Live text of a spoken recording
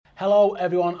Hello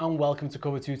everyone and welcome to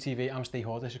Cover 2 TV. I'm Steve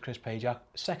Hall, this is Chris Pajak.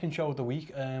 Second show of the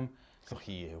week. Look at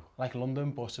you. Like London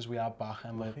buses, we are back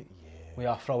and Look at you. we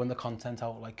are throwing the content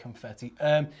out like confetti.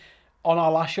 On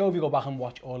our last show, if you go back and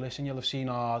watch or listen, you'll have seen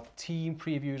our team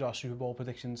previews, our Super Bowl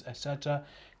predictions, etc.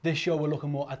 This show, we're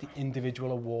looking more at the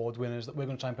individual award winners that we're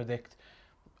going to try and predict.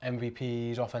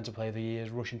 MVPs, Offensive Player of the Years,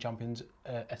 Russian champions,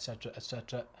 etc,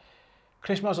 etc.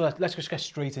 Chris, let's just get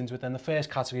straight into it then. The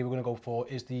first category we're going to go for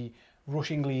is the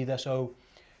rushing leader. So,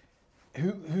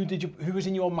 who was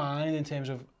in your mind in terms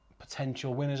of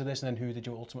potential winners of this, and then who did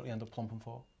you ultimately end up plumping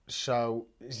for? So,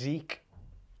 Zeke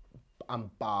and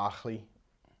Barkley,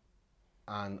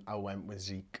 and I went with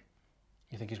Zeke.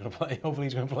 You think he's going to play? Hopefully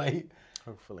he's going to play.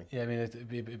 Hopefully. Yeah, I mean, it'd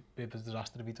be a bit of a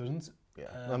disaster if he doesn't. Yeah,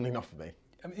 I mean, not for me.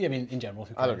 I mean, in general,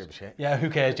 who cares? I don't give a shit. Yeah, who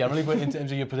cares generally, but in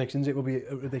terms of your predictions, it will be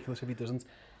ridiculous if he doesn't.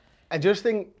 I just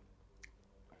think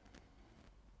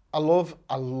I love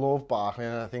Barkley,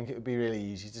 and I think it would be really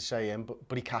easy to say him,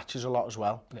 but he catches a lot as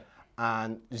well. Yeah.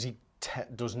 And Zeke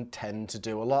doesn't tend to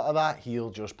do a lot of that. He'll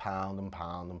just pound and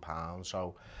pound and pound.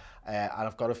 So, and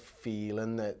I've got a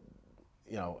feeling that,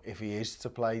 you know, if he is to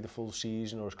play the full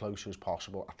season or as close as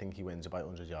possible, I think he wins about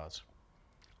 100 yards.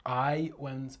 I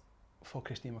went for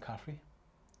Christian McCaffrey.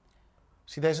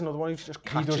 See, there's another one who just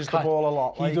catches the ball a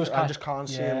lot. Like, I just can't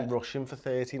see him rushing for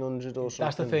 1,300 or something.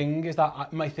 That's the thing, is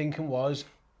that my thinking was,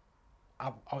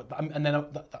 my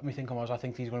thinking was, I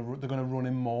think they're going to run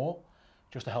him more,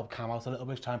 just to help Cam out a little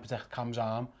bit, try and protect Cam's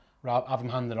arm, have him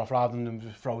hand it off rather than them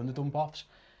just throwing the dump offs.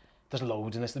 There's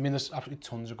loads in this. I mean, there's absolutely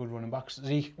tons of good running backs.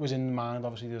 Zeke was in mind.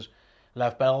 Obviously, there's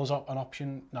Lev Bell's an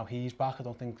option. Now he's back.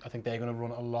 I think they're going to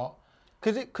run it a lot.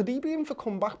 Could he be in for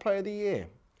comeback player of the year?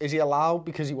 Is he allowed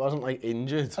because he wasn't like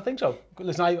injured? I think so.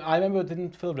 Listen, I remember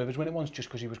didn't Phil Rivers win it once just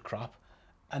because he was crap,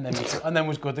 and then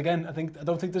was good again. I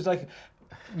don't think there's like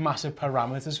massive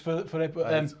parameters for it, but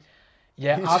right.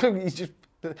 Yeah, he's just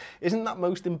isn't that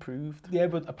most improved? Yeah,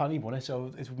 but apparently he won it,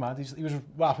 so it's mad. He was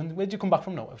what happened? Where did you come back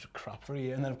from? No, it was crap for a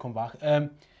year, and then I've come back.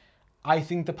 I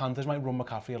think the Panthers might run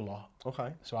McCaffrey a lot.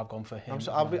 Okay. So I've gone for him.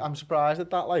 I'm surprised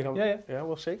at that. Like, yeah,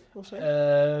 we'll see.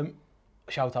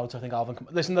 Shout out to, I think, Alvin.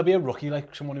 Listen, there'll be a rookie,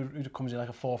 like someone who comes in like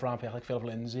a 4th round pick, like Philip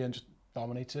Lindsay, and just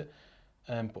dominates it.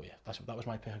 But yeah, that was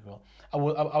my pick as well. I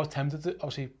was tempted to,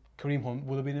 obviously, Kareem Hunt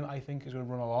would have been in, I think, is going to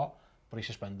run a lot, but he's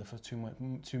suspended for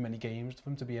too many games for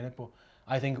him to be in it. But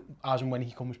I think, as and when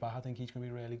he comes back, I think he's going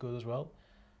to be really good as well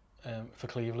for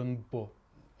Cleveland, but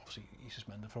obviously he's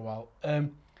suspended for a while.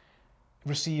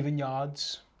 Receiving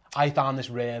yards, I found this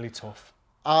really tough.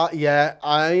 Yeah,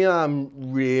 I am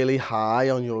really high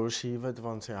on your receiver,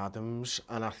 Devontae Adams,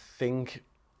 and I think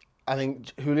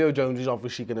Julio Jones is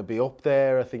obviously going to be up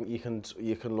there. I think you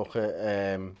can look at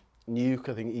Nuke.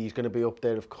 I think he's going to be up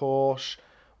there, of course,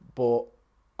 but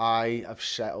I have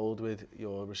settled with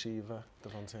your receiver,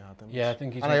 Devontae Adams. Yeah, I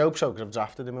think he's. And I hope so, because I've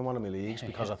drafted him in one of my leagues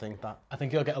because I think that. I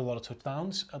think he'll get a lot of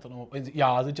touchdowns. I don't know.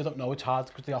 Yardage, I don't know. It's hard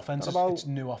because the offense it's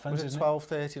new offense. Was it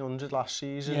 1,300 last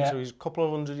season? Yeah. So he's a couple of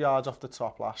 100 yards off the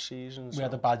top last season. So. We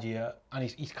had a bad year, and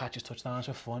he catches touchdowns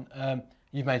for fun.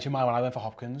 You've mentioned when I went for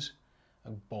Hopkins,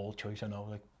 a bold choice. I know,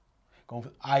 like going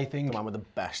for. I think the man with the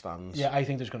best hands. Yeah, I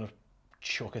think they're just going to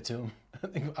chuck it to him. I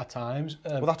think at times.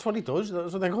 Well, that's what he does.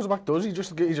 That's what the quarterback does.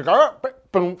 He's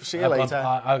like, boom, see you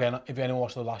later. Again, if anyone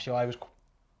watched the last show, I was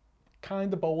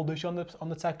kind of boldish on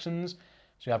the Texans.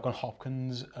 So yeah, I've gone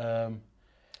Hopkins.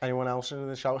 Anyone else in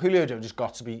the show? Julio Jones has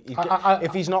got to be.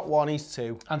 If he's not one, he's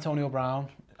two. Antonio Brown,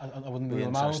 I wouldn't rule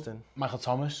him out. Michael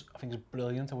Thomas, I think is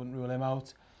brilliant. I wouldn't rule him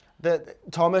out.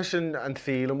 Thomas and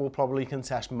Thielen will probably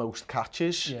contest most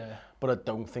catches. Yeah. But I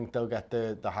don't think they'll get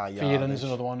the high yardage. Thielen's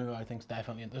another one who I think is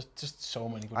definitely. There's just so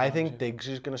many good. I think Diggs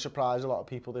is going to surprise a lot of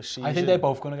people this season. I think they're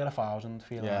both going to get 1,000,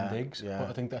 Thielen and Diggs. Yeah. But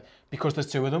I think that because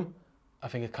there's two of them, I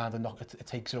think it kind of it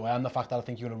takes it away. And the fact that I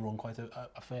think you're going to run quite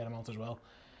a fair amount as well.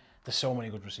 There's so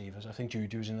many good receivers. I think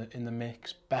Juju's in the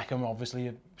mix. Beckham, obviously,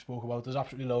 you spoke about. There's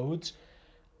absolutely loads.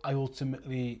 I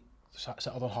ultimately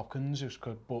settled on Hopkins, who's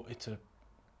good, but it's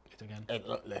again.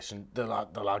 Listen, the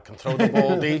lad can throw the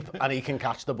ball deep and he can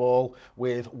catch the ball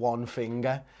with one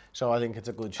finger. So I think it's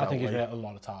a good shot. I think he's got a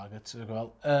lot of targets as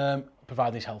well,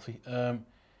 provided he's healthy.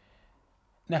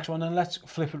 Next one, then let's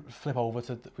flip over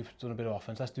to, we've done a bit of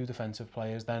offense. Let's do defensive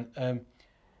players then.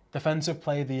 Defensive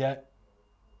player of the year,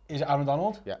 is it Aaron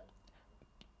Donald? Yeah.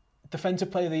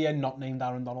 Defensive player of the year not named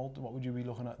Aaron Donald, what would you be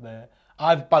looking at there?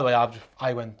 By the way,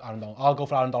 I went Aaron Donald. I'll go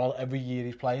for Aaron Donald every year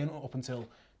he's playing up until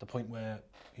the point where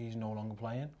he's no longer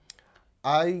playing. Do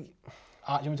you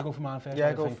want me to go for mine first?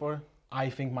 Yeah, go for it. I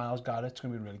think Myles Garrett's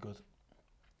going to be really good.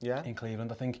 Yeah. In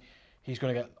Cleveland. I think he's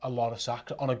going to get a lot of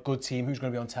sacks on a good team who's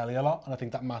going to be on telly a lot, and I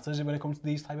think that matters when it comes to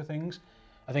these type of things.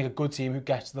 I think a good team who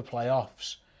gets to the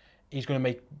playoffs, he's going to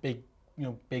make big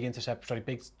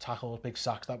big tackles, big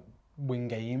sacks that win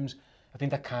games. I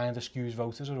think that kind of skews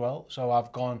voters as well. So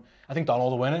I think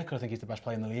Donald will win it because I think he's the best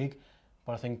player in the league.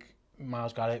 But I think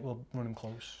Miles Garrett will run him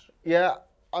close. Yeah,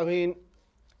 I mean,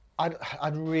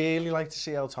 I'd really like to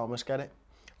see El Thomas get it.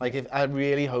 Like, I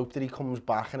really hope that he comes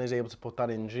back and is able to put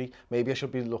that injury. Maybe I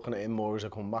should be looking at him more as a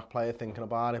comeback player, thinking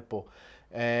about it. But,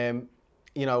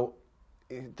 you know,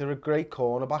 they're a great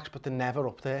cornerbacks, but they're never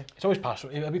up there. It's always pass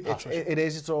rush. It'll be pass rush. It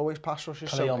is. It's always pass rushes.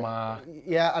 Khalil Mack.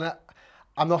 Yeah, and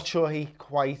I'm not sure he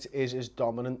quite is as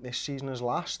dominant this season as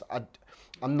last.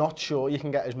 I'm not sure you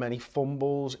can get as many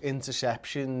fumbles,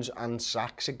 interceptions and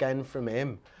sacks again from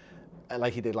him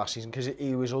like he did last season, because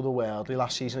he was otherworldly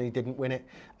last season and he didn't win it.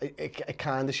 It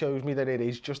kind of shows me that it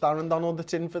is just Aaron Donald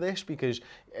that's in for this, because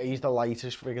he's the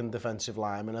lightest friggin' defensive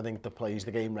lineman, I think, that plays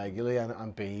the game regularly,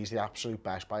 and B, he's the absolute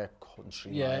best by a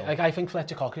country mile. Like, I think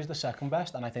Fletcher Cox is the second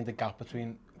best, and I think the gap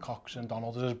between Cox and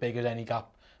Donald is as big as any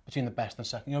gap between the best and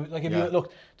second. You know, like if you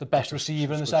look, the best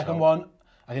receiver in the second one,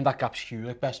 I think that gap's huge,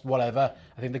 like best whatever.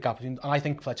 I think the gap between, and I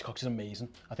think Fletcher Cox is amazing.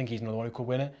 I think he's another one who could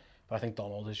win it, but I think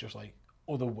Donald is just like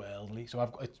otherworldly. So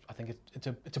I think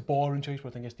it's a boring choice, but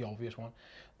I think it's the obvious one.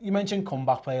 You mentioned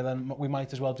comeback player, then we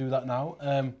might as well do that now.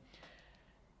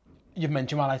 You've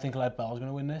mentioned, man, I think Lev Bell's going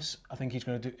to win this. I think he's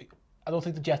going to do. I don't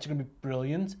think the Jets are going to be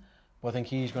brilliant, but I think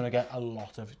he's going to get a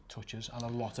lot of touches and a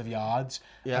lot of yards.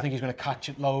 Yeah. I think he's going to catch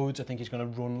it loads. I think he's going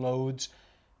to run loads.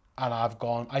 And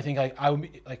I think I would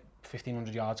be like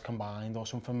 1,500 yards combined or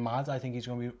something mad. I think he's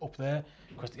going to be up there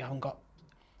because they haven't got.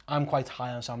 I'm quite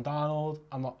high on Sam Darnold.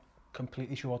 I'm not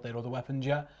completely sure what their other weapons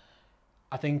yet.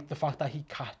 I think the fact that he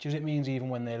catches it means even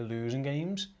when they're losing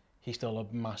games, he's still a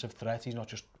massive threat. He's not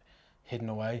just hidden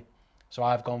away. So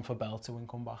I've gone for Bell to win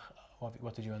comeback.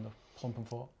 What did you end up plumping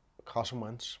for? Carson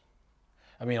Wentz.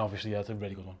 I mean, obviously, yeah, it's a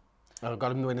really good one. I've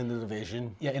got him winning the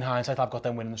division. Yeah, in hindsight, I've got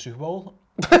them winning the Super Bowl.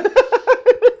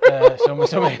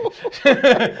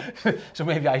 So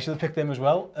maybe I should have picked them as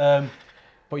well.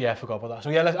 But yeah, I forgot about that. So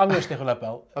yeah, I'm going to stick with Lev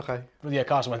Bell. Okay. But yeah,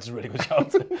 Carson Wentz is a really good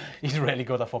shout. He's really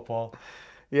good at football.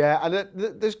 Yeah, and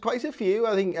there's quite a few.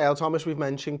 I think El Thomas, we've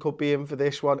mentioned, could be in for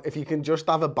this one. If you can just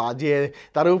have a bad year,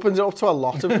 that opens it up to a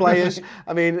lot of players.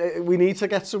 I mean, we need to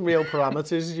get some real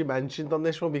parameters, as you mentioned, on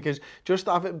this one, because just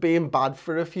have it being bad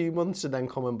for a few months and then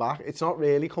coming back, it's not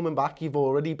really coming back. You've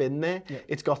already been there. Yeah.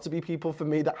 It's got to be people, for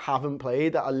me, that haven't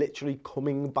played, that are literally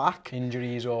coming back.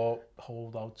 Injuries or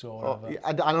holdouts or whatever.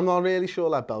 And I'm not really sure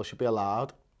that Bell should be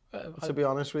allowed. To be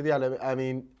honest with you, I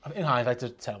mean, in hindsight, it's a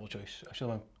terrible choice.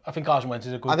 I think Carson Wentz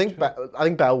is a good. I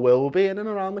think Bell will be in and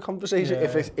around the conversation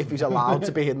if he's allowed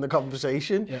to be in the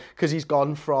conversation, because he's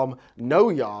gone from no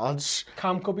yards.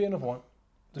 Cam could be another one.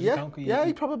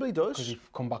 He probably does. Because he's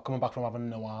coming back from having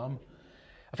no arm.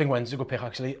 I think Wentz is a good pick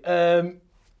actually.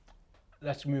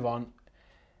 Let's move on.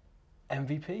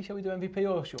 MVP? Shall we do MVP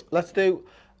or sure? Let's do.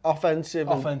 Offensive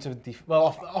player of the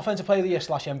year /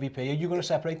 MVP. Are you going to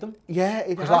separate them? Yeah,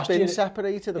 it has been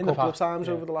separated a couple of times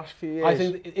over the last few years. I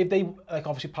think if they, like,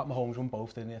 obviously Pat Mahomes won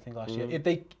both, didn't he? I think last year.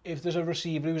 If there's a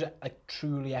receiver who's like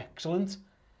truly excellent,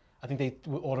 I think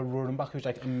or a running back who's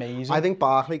like amazing. I think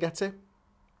Barkley gets it.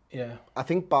 Yeah. I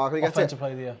think Barkley gets Offensive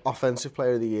player of the year. Offensive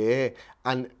player of the year.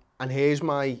 And here's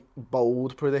my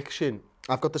bold prediction.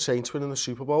 I've got the Saints winning the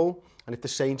Super Bowl, and if the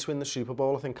Saints win the Super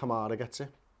Bowl, I think Kamara gets it.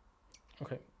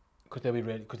 Okay. Could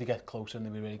they get closer and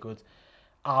they'll be really good?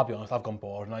 I'll be honest, I've gone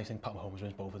bored, and I think Pat Mahomes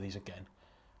wins both of these again.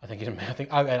 I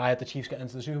think I had the Chiefs get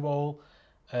into the Super Bowl.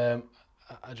 I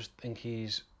just think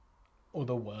he's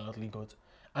otherworldly good.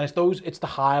 And it's the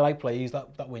highlight plays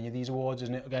that win you these awards,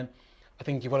 isn't it? Again, I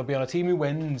think you've got to be on a team who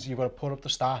wins, you've got to put up the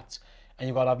stats, and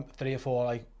you've got to have 3 or 4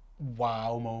 like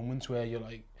wow moments where you're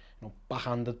like,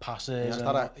 backhanded passes.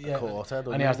 And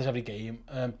he has this every game.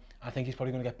 I think he's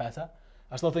probably going to get better.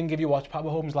 I still think if you watch Pat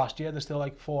Mahomes last year, there's still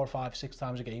like 4 or 5, 6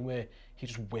 times a game where he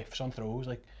just whiffs on throws,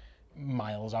 like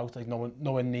miles out, like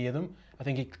nowhere near them. I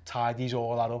think he tidies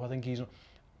all that up. I think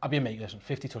I'd be amazing. Listen,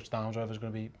 50 touchdowns, whatever, is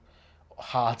going to be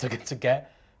hard to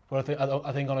get. But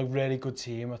I think on a really good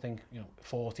team, I think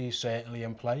 40 is certainly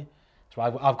in play. So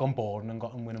I've gone bored and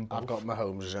got him winning both. I've got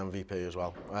Mahomes as MVP as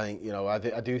well. I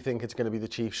think I do think it's going to be the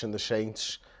Chiefs and the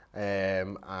Saints.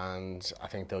 And I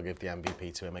think they'll give the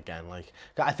MVP to him again. Like,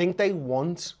 I think they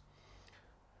want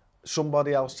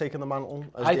somebody else taking the mantle.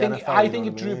 I think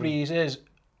if Drew Brees is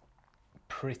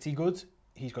pretty good,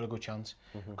 he's got a good chance.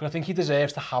 Because I think he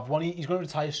deserves to have one. He's going to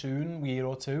retire soon, a year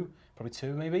or two, probably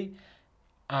 2 maybe.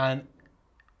 And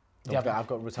I've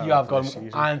got retired. You have got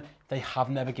him, and they have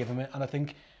never given him it. And I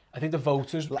think I think the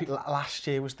voters... Last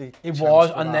year was the It was,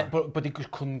 and then, but they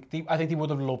just couldn't... I think they would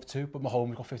have loved to, but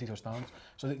Mahomes got 50 touchdowns.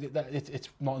 So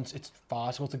it's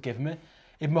farcical to give him it.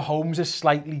 If Mahomes is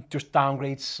slightly, just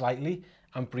downgrades slightly,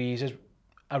 and Breeze is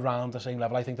around the same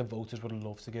level, I think the voters would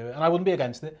love to give it. And I wouldn't be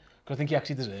against it, because I think he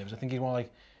actually deserves it. I think he's one like,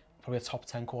 probably a top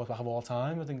 10 quarterback of all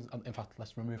time. I think, in fact,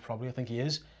 let's remove probably, I think he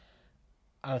is.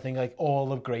 And I think like all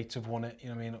the greats have won it, you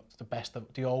know what I mean? The best,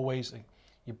 they always... Like,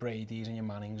 your Brady's and your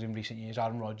Mannings in recent years.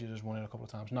 Aaron Rodgers has won it a couple of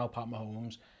times. Now Pat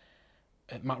Mahomes.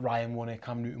 Matt Ryan won it.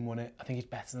 Cam Newton won it. I think he's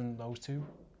better than those two.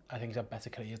 I think he's had better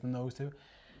careers than those two.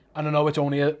 And I know it's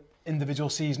only an individual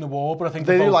season award, but I think...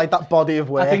 They do like that body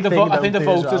of work. I think the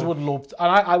voters would love to,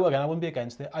 and I wouldn't be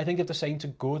against it. I think if the Saints are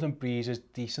good and Breeze is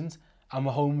decent, and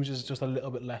Mahomes is just a little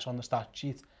bit less on the stat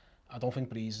sheet, I don't think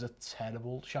Breeze is a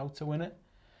terrible shout to win it.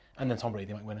 And then Tom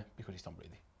Brady might win it, because he's Tom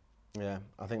Brady. Yeah,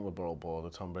 I think we're all bored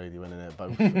of Tom Brady winning it,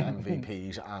 both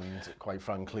MVPs and, quite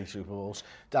frankly, Super Bowls.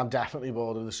 I'm definitely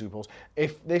bored of the Super Bowls.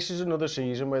 If this is another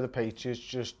season where the Patriots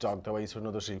just dogged their way to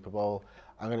another Super Bowl,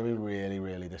 I'm going to be really,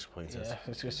 really disappointed. Yeah,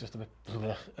 it's just a bit...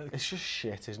 Blech. It's just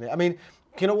shit, isn't it? I mean,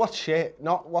 you know what's shit?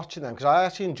 Not watching them, because I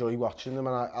actually enjoy watching them,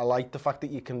 and I like the fact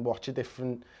that you can watch a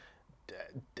different...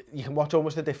 You can watch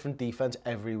almost a different defense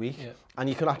every week, and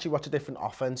you can actually watch a different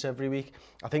offense every week.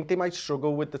 I think they might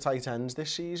struggle with the tight ends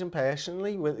this season,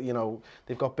 personally. With, you know,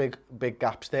 they've got big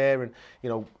gaps there, and you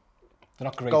know, they're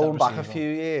not great going back a few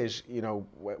years, you know,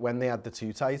 when they had the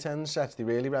two tight end sets, they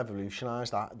really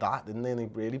revolutionised that, didn't they? And they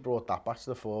really brought that back to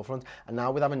the forefront. And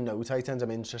now with having no tight ends,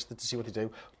 I'm interested to see what they do.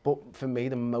 But for me,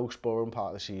 the most boring part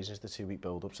of the season is the 2-week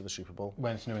build-up to the Super Bowl.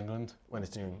 When it's New England. When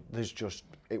it's New England. There's just,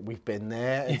 we've been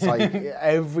there. It's like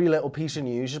every little piece of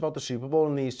news is about the Super Bowl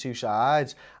on these two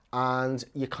sides. And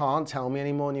you can't tell me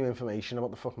any more new information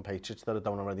about the fucking Patriots that I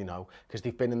don't already know, because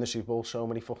they've been in the Super Bowl so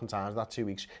many fucking times that 2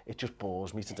 weeks. It just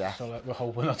bores me to death. So we're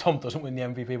hoping that Tom doesn't win the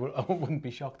MVP, but I wouldn't be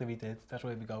shocked if he did. That's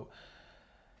where we go.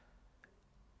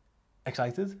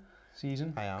 Excited?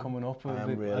 Season I am. Coming up. I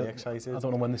am really excited. I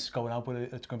don't know when this is going out, but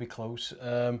it's going to be close.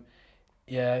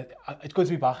 Yeah, it's good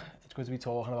to be back. It's good to be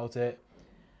talking about it.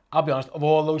 I'll be honest, of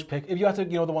all those picks, if you had to,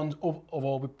 you know, the ones of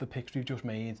all the picks we've just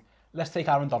made, let's take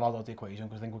Aaron Donald out of the equation,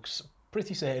 because I think we're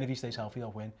pretty certain if he stays healthy,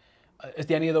 he'll win. Is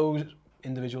there any of those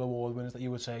individual award winners that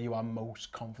you would say you are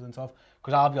most confident of?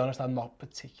 Because I'll be honest, I'm not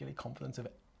particularly confident of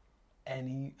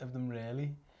any of them,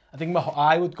 really. I think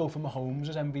I would go for Mahomes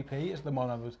as MVP, as the one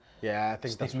I would. Yeah, I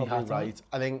think that's probably right.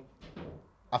 I think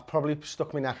I've probably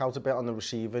stuck my neck out a bit on the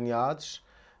receiving yards.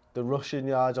 The rushing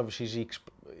yards, obviously, Zeke's,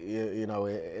 you know,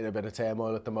 in a bit of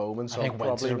turmoil at the moment. So I think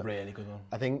Wentz is a really good one.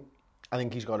 I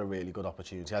think he's got a really good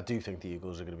opportunity. I do think the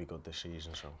Eagles are going to be good this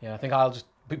season. So yeah, I think I'll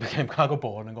go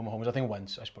boring and go Mahomes. I think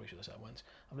Wentz. I probably should have said Wentz.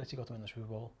 I've literally got to win the Super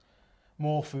Bowl.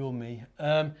 More fool me.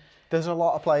 There's a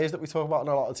lot of players that we talk about in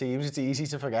a lot of teams. It's easy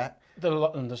to forget.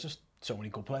 There's just so many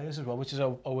good players as well, which is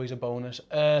always a bonus.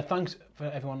 Thanks for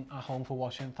everyone at home for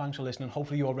watching. Thanks for listening.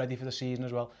 Hopefully you're ready for the season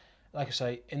as well. Like I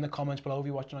say, in the comments below, if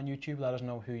you're watching on YouTube, let us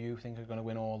know who you think are going to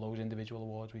win all those individual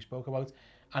awards we spoke about.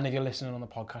 And if you're listening on the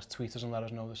podcast, tweet us and let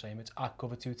us know the same. It's at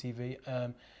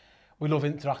Cover2TV. We love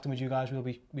interacting with you guys.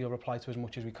 We'll reply to as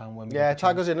much as we can when we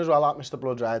tag us in as well at Mr.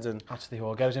 Bloodred and at the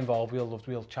Hall. Get us involved.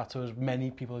 We'll chat to as many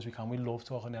people as we can. We love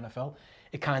talking the NFL.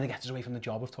 It kind of gets us away from the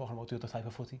job of talking about the other type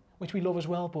of footy, which we love as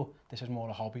well, but this is more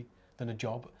a hobby than a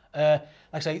job. Like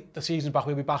I say, the season's back.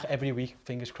 We'll be back every week.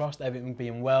 Fingers crossed. Everything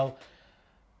being well.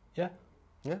 Yeah.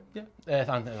 And as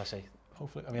I say,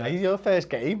 hopefully. I mean, it's your first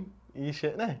game. Are you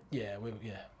shitting it? Yeah.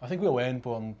 I think we'll win,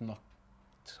 but I'm not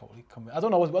totally coming. I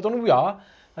don't know who we are.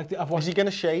 Like, is he going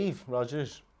to shave,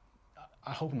 Rodgers?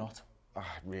 I hope not. I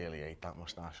really hate that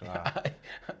moustache. Yeah.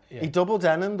 He double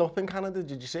denimed up in Canada,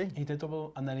 did you see? He did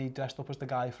double, and then he dressed up as the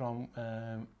guy from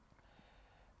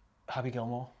Happy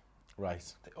Gilmore.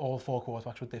 Right. All four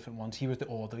quarterbacks were different ones. He was the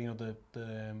order, you know,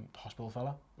 the hospital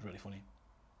fella. It was really funny.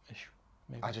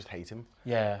 Maybe. I just hate him.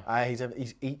 Yeah. I hate him.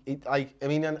 I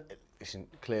mean, he's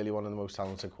clearly one of the most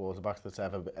talented quarterbacks that's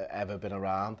ever been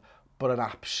around, but an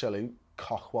absolute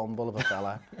cockwomble of a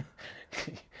fella.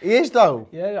 He is, though.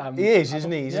 Yeah, he is, isn't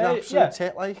he? He's an absolute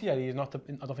tit, like. Yeah, he's not. I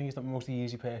don't think he's the most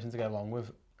easy person to get along with.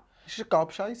 He's just a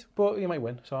gobshite. But he might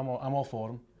win, so I'm all for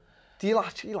him. Do you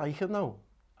actually like him, though?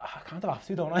 I kind of have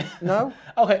to, don't I? No.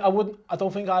 Okay, I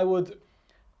don't think I would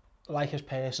like his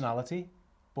personality,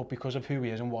 but because of who he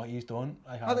is and what he's done,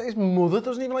 his mother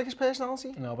doesn't even like his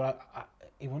personality. No, but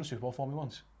he won a Super Bowl for me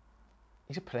once.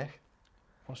 He's a prick.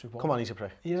 on Super Bowl. Come on, he's a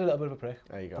prick. He is a little bit of a prick.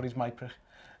 There you go. But he's my prick.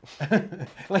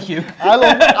 Like you.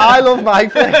 I love my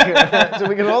prick. So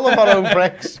we can all love our own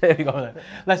pricks. There we go then.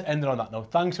 Let's end it on that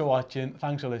note. Thanks for watching.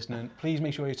 Thanks for listening. Please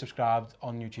make sure you're subscribed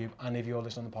on YouTube. And if you're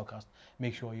listening on the podcast,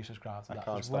 make sure you subscribe to that as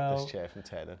well. I can't stop this chair from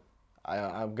turning.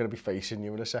 I'm going to be facing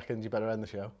you in a second. You better end the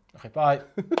show. Okay, bye.